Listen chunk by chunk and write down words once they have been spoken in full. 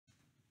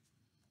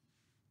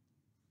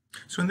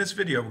So in this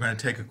video, we're going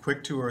to take a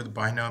quick tour of the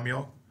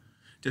binomial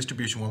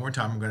distribution one more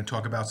time. We're going to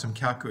talk about some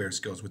calculator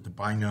skills with the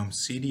binom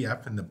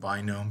CDF and the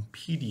binom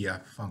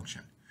PDF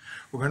function.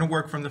 We're going to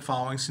work from the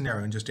following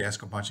scenario and just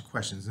ask a bunch of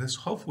questions. And this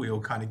hopefully will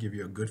kind of give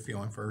you a good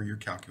feeling for your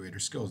calculator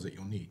skills that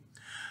you'll need.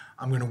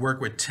 I'm going to work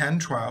with 10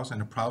 trials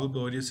and a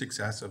probability of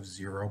success of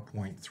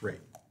 0.3.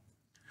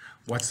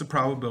 What's the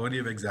probability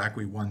of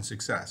exactly one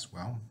success?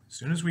 Well, as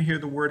soon as we hear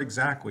the word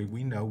exactly,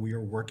 we know we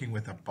are working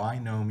with a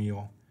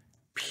binomial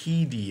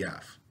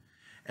PDF.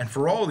 And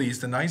for all of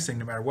these, the nice thing,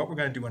 no matter what we're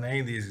going to do in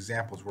any of these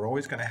examples, we're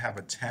always going to have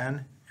a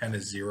 10 and a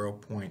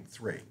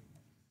 0.3.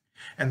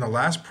 And the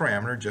last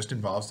parameter just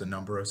involves the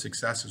number of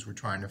successes we're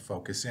trying to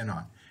focus in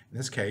on. In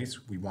this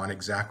case, we want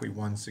exactly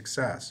one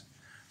success.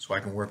 So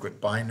I can work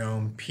with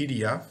binom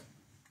PDF,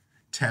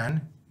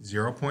 10,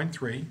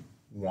 0.3,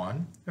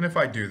 1. And if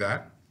I do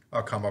that,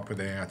 I'll come up with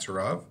an answer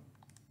of,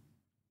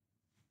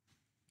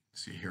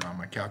 see here on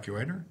my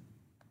calculator,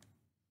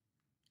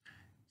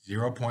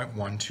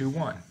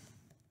 0.121.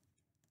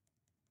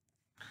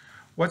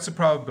 What's the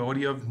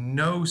probability of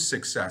no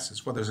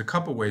successes? Well, there's a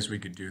couple ways we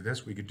could do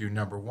this. We could do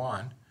number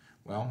one.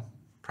 Well,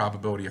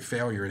 probability of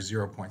failure is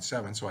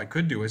 0.7. So I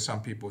could do, as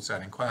some people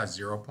said in class,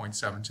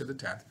 0.7 to the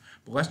 10th.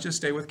 But let's just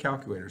stay with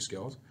calculator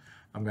skills.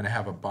 I'm going to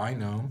have a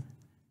binom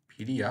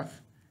PDF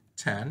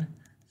 10,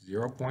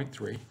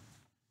 0.3,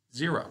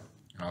 0.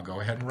 And I'll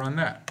go ahead and run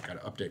that.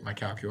 Got to update my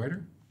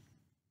calculator.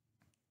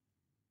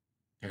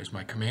 There's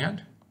my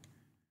command.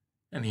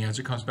 And the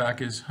answer comes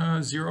back as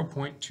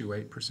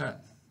 0.28%.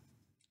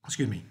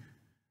 Excuse me,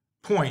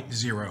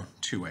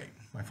 0.028,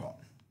 my fault.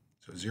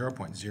 So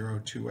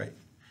 0.028.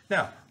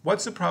 Now,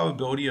 what's the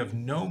probability of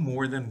no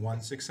more than one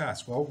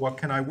success? Well, what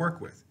can I work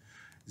with?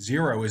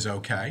 0 is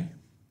okay,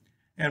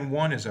 and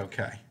 1 is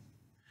okay.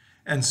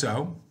 And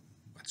so,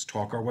 let's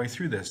talk our way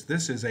through this.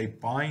 This is a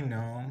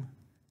binom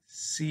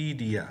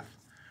CDF.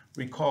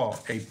 Recall,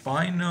 a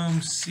binom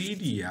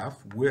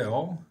CDF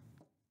will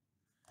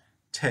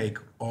take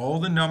all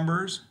the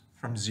numbers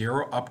from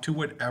 0 up to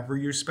whatever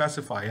you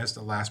specify as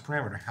the last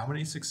parameter, how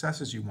many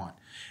successes you want.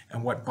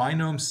 And what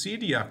binom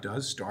CDF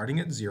does, starting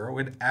at 0,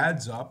 it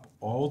adds up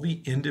all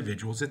the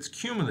individuals. It's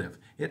cumulative.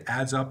 It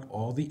adds up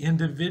all the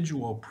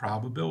individual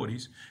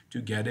probabilities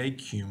to get a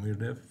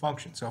cumulative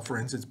function. So for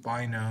instance,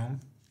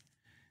 binom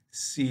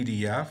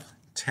CDF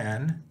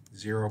 10,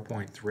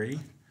 0.3,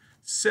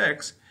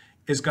 6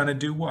 is going to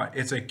do what?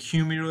 It's a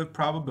cumulative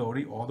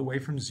probability all the way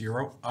from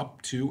 0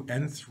 up to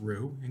and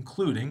through,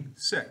 including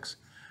 6.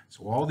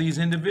 So all these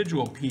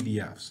individual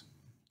PDFs,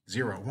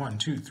 0, 1,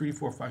 2, 3,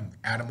 4, 5,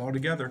 add them all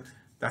together,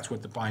 that's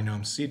what the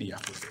binom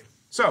CDF would be.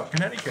 So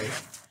in any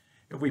case,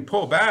 if we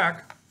pull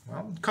back,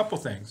 well, a couple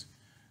things.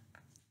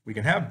 We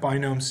can have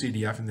binom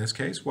CDF in this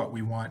case. What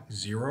we want,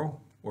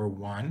 0 or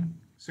 1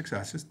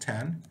 successes,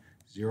 10,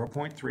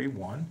 0.3,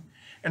 1.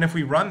 And if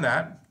we run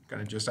that,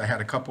 I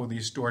had a couple of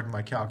these stored in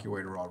my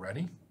calculator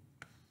already.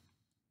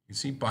 You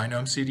see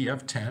binom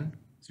CDF 10,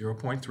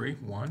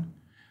 0.3, 1.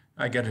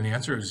 I get an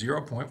answer of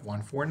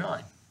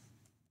 0.149,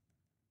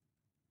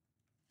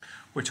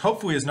 which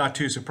hopefully is not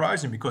too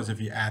surprising because if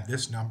you add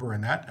this number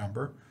and that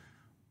number,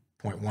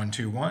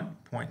 0.121,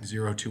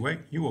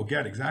 0.028, you will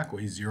get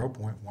exactly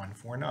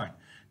 0.149.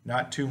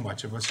 Not too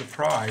much of a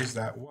surprise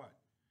that what?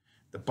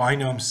 The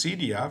binom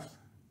CDF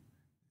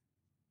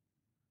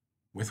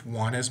with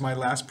 1 as my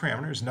last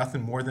parameter is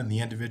nothing more than the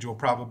individual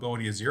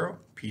probability of 0,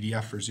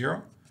 PDF for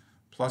 0,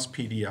 plus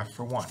PDF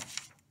for 1.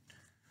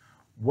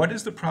 What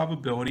is the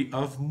probability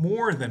of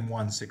more than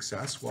one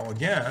success? Well,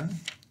 again,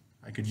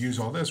 I could use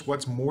all this.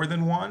 What's more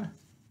than 1?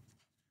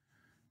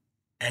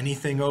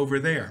 Anything over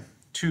there.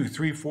 2,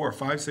 3, 4,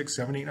 5, 6,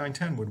 7, 8, 9,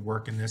 10 would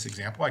work in this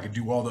example. I could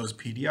do all those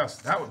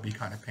PDFs. That would be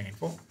kind of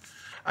painful.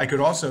 I could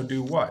also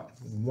do what?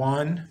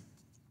 1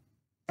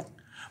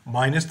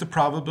 minus the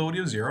probability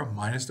of 0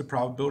 minus the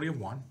probability of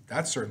 1.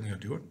 That certainly will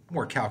do it.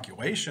 More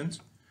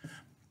calculations.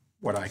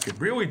 What I could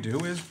really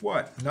do is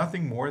what?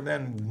 Nothing more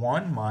than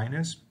 1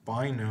 minus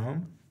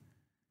binom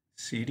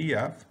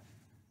CDF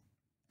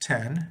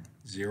 10,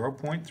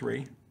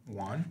 0.3,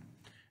 1.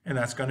 And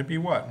that's going to be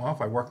what? Well,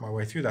 if I work my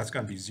way through, that's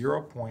going to be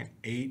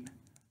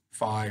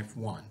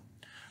 0.851.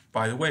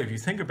 By the way, if you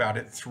think about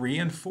it, 3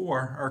 and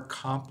 4 are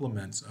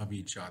complements of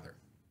each other.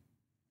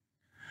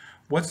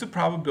 What's the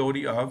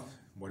probability of,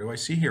 what do I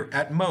see here?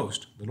 At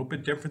most, a little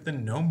bit different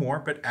than no more,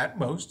 but at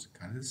most,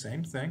 kind of the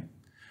same thing.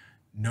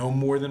 No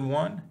more than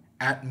 1.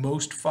 At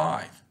most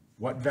 5.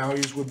 What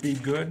values would be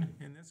good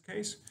in this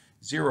case?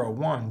 0,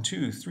 1,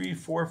 2, 3,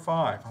 4,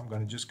 5. I'm going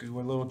to just do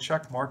a little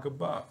check mark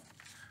above.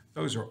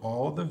 Those are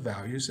all the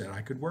values that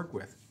I could work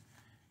with.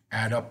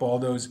 Add up all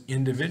those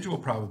individual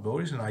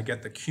probabilities and I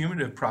get the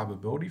cumulative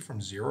probability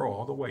from 0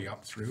 all the way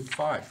up through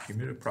 5.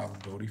 Cumulative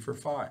probability for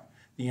 5.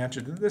 The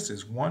answer to this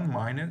is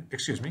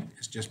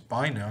it's just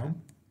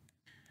binom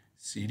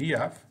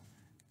CDF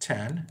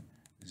 10,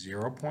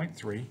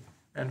 0.3,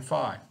 and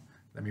 5.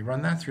 Let me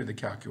run that through the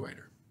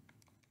calculator.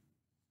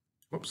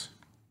 Whoops.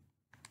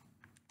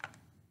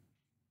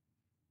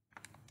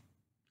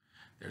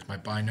 There's my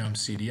binom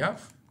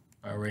CDF.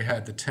 I already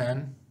had the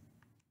 10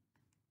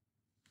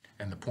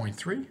 And the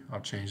 0.3, I'll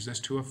change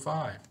this to a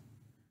 5.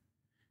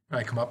 And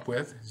I come up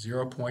with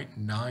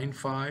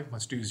 0.95.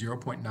 Let's do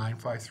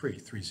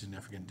 0.953, 3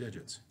 significant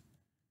digits.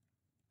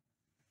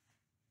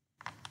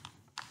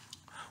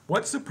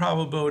 What's the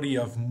probability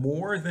of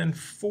more than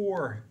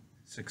 4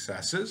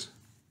 successes,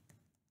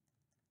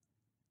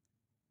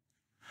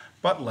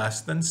 but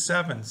less than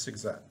 7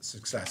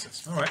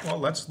 successes? All right, well,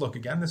 let's look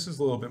again. This is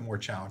a little bit more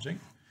challenging.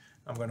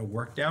 I'm going to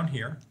work down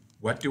here.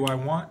 What do I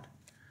want?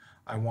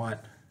 I want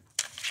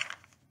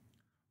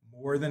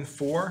more than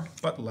 4,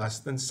 but less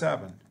than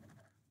 7.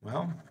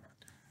 Well,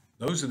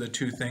 those are the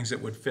two things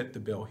that would fit the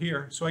bill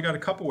here. So I got a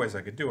couple ways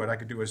I could do it. I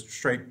could do a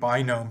straight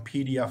binomial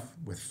PDF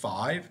with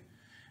 5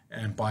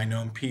 and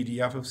binomial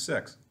PDF of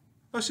 6.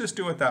 Let's just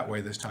do it that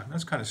way this time.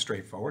 That's kind of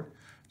straightforward.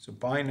 So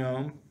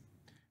binomial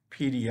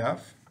PDF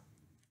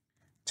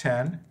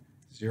 10,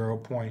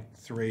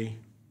 0.3,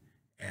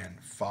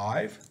 and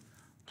 5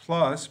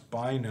 plus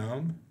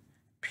binomial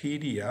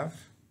PDF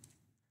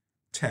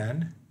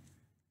 10,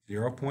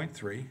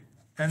 0.3,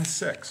 and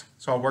 6.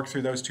 So I'll work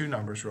through those two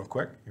numbers real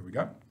quick. Here we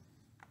go.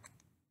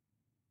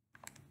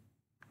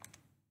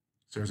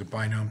 So there's a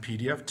binomial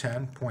PDF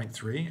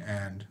 10.3,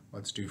 and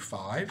let's do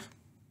 5.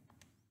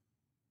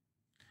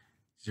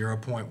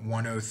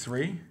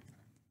 0.103.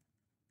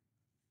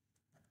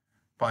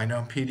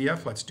 Binomial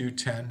PDF, let's do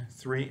 10,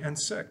 3, and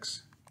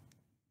 6.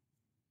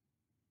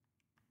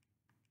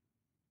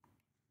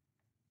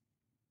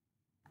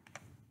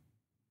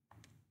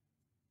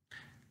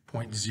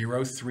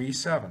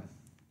 0.037.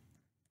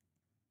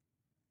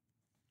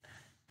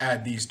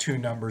 Add these two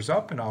numbers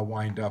up and I'll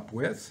wind up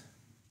with,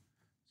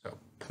 so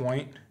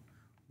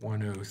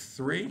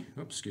 0.103,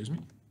 oops, excuse me,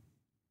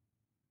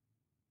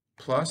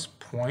 plus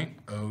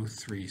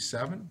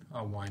 0.037,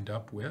 I'll wind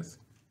up with,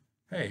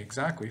 hey,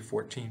 exactly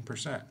 14%,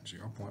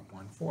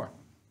 0.14.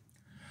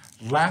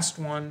 Last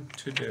one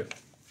to do.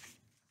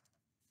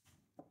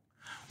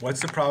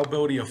 What's the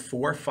probability of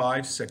 4,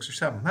 5, 6, or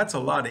 7? That's a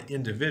lot of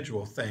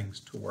individual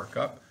things to work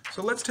up.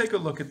 So let's take a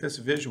look at this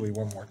visually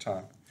one more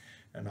time.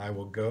 And I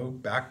will go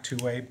back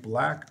to a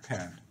black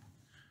pen.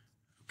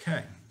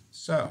 Okay,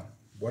 so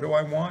what do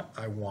I want?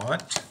 I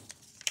want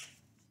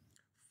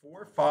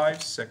 4,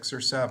 5, 6,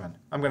 or 7.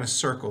 I'm going to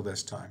circle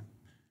this time.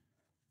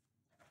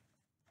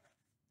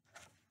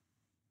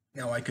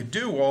 Now I could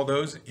do all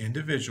those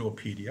individual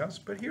PDFs,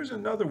 but here's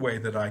another way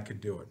that I could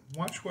do it.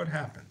 Watch what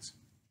happens.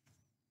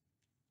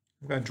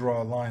 I'm going to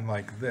draw a line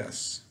like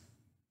this,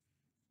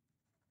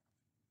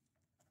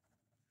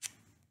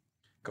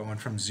 going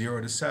from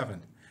 0 to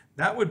 7.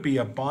 That would be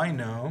a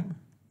binomial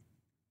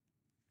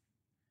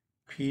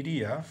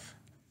PDF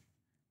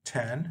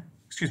 10,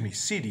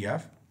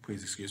 CDF,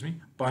 please excuse me,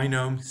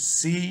 binomial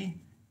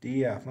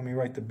CDF. Let me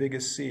write the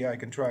biggest C I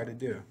can try to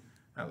do.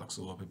 That looks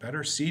a little bit better.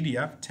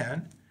 CDF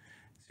 10,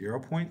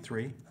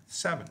 0.3,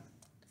 7.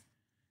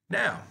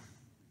 Now,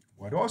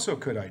 what also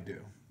could I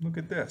do? Look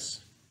at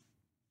this.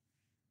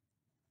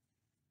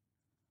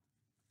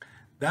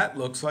 That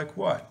looks like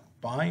what?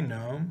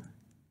 Binomial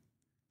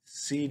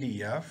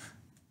CDF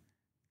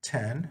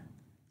 10,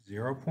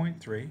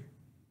 0.3,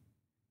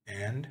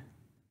 and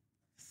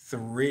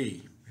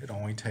 3. It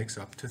only takes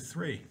up to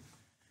 3.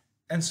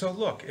 And so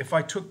look, if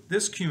I took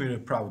this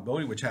cumulative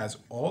probability, which has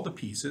all the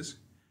pieces,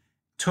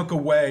 took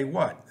away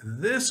what?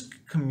 This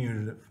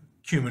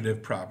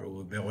cumulative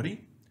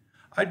probability,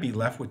 I'd be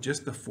left with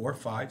just the 4,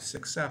 5,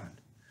 6, 7.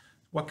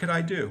 What could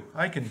I do?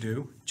 I can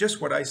do just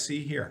what I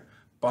see here.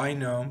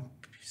 Binomial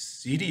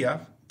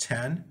CDF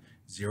 10,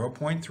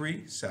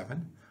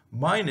 0.37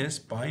 minus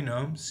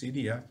binomial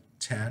CDF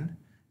 10,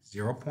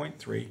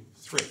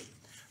 0.33.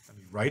 Let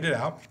me write it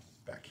out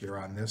back here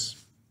on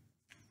this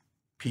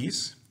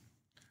piece.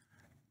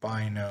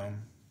 Binomial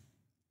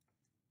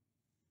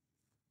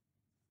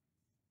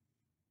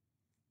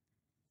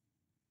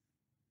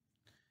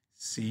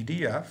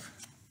CDF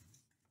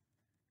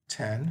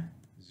 10,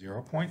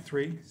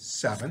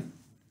 0.37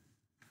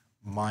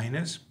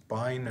 minus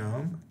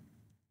binomial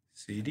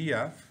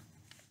CDF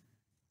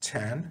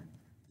 10,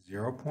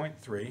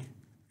 0.3,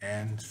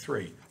 and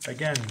 3.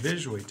 Again,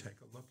 visually take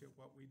a look at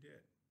what we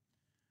did.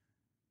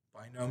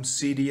 Binomial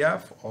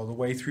CDF all the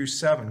way through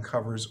 7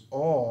 covers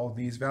all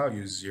these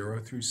values,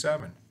 0 through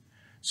 7.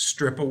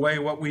 Strip away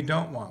what we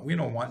don't want. We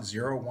don't want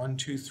 0, 1,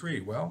 2, 3.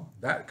 Well,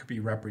 that could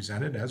be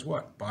represented as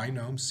what?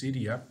 Binomial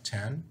CDF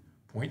 10,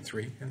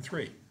 0.3, and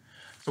 3.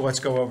 So let's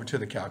go over to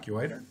the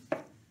calculator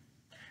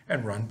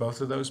and run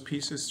both of those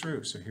pieces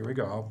through. So here we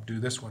go. I'll do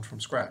this one from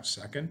scratch.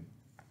 Second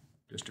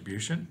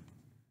distribution.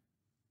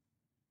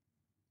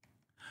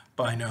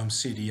 Binomial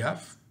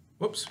CDF,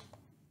 whoops,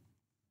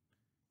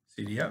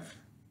 CDF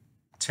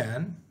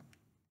 10,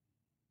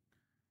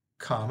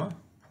 comma,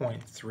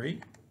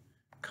 0.3,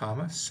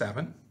 comma,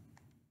 7,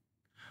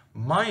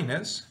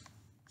 minus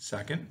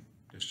second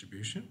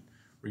distribution.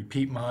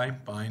 Repeat my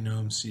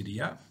binomial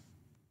CDF.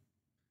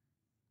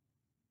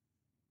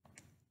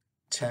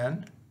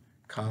 10,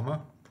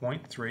 comma,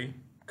 0.3,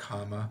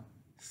 comma,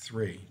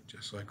 3,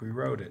 just like we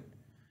wrote it.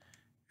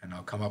 And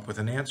I'll come up with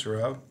an answer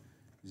of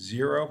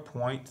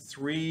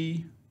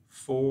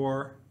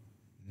 0.349.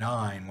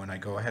 9 when I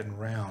go ahead and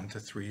round to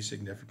 3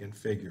 significant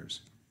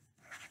figures.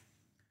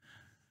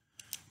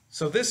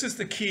 So this is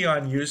the key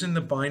on using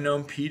the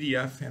Binomial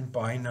PDF and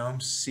Binomial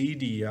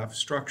CDF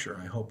structure.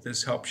 I hope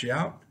this helps you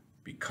out.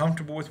 Be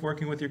comfortable with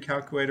working with your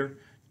calculator.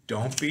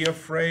 Don't be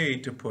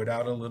afraid to put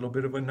out a little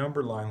bit of a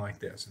number line like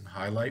this and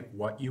highlight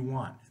what you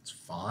want. It's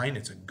fine.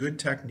 It's a good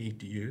technique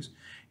to use.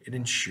 It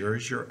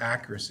ensures your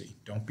accuracy.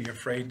 Don't be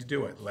afraid to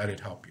do it. Let it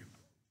help you.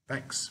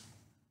 Thanks.